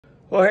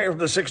Well, hey, from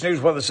the 6 News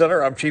Weather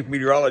Center, I'm Chief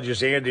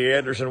Meteorologist Andy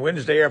Anderson.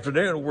 Wednesday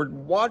afternoon, we're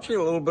watching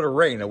a little bit of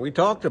rain. Now, we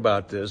talked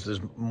about this. There's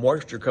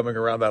moisture coming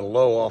around that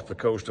low off the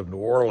coast of New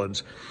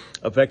Orleans,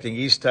 affecting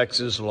East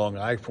Texas along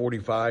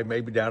I-45,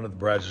 maybe down to the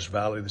Brazos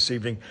Valley this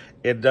evening.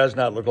 It does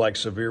not look like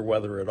severe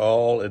weather at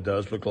all. It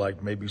does look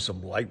like maybe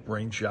some light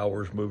rain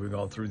showers moving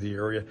on through the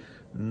area.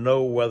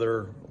 No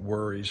weather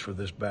worries for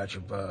this batch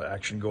of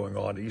action going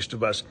on east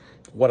of us.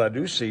 What I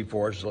do see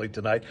for us late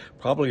tonight,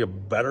 probably a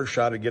better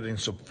shot at getting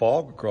some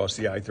fog across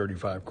the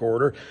I-35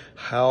 corridor.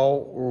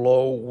 How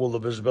low will the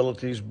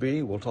visibilities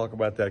be? We'll talk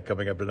about that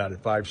coming up tonight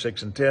at 5,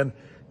 6, and 10.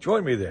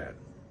 Join me then.